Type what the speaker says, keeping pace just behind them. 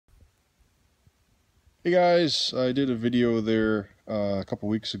Hey guys, I did a video there a couple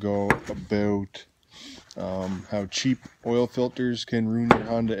weeks ago about how cheap oil filters can ruin your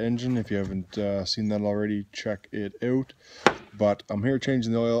Honda engine. If you haven't seen that already, check it out. But I'm here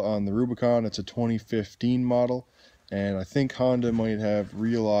changing the oil on the Rubicon. It's a 2015 model, and I think Honda might have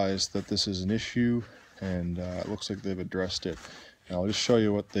realized that this is an issue, and it looks like they've addressed it. Now I'll just show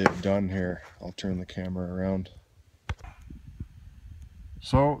you what they've done here. I'll turn the camera around.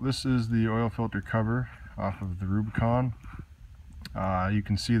 So this is the oil filter cover off of the Rubicon. You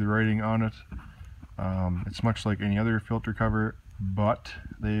can see the writing on it. It's much like any other filter cover, but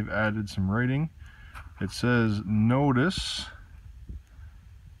they've added some writing. It says, "Notice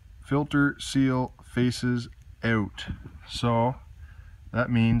filter seal faces out." So that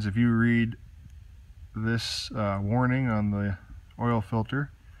means if you read this warning on the oil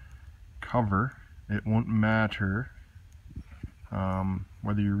filter cover, it won't matter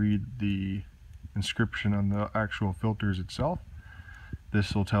whether you read the inscription on the actual filters itself.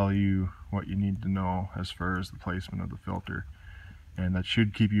 This will tell you what you need to know as far as the placement of the filter, and that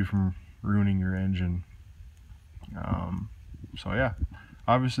should keep you from ruining your engine. So yeah,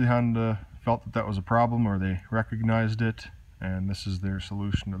 obviously Honda felt that that was a problem, or they recognized it, and this is their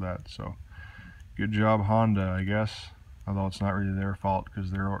solution to that. So good job Honda, I guess, although it's not really their fault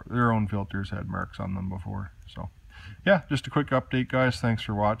because their own filters had marks on them before. So yeah, just a quick update guys. Thanks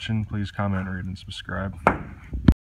for watching. Please comment, rate, and subscribe.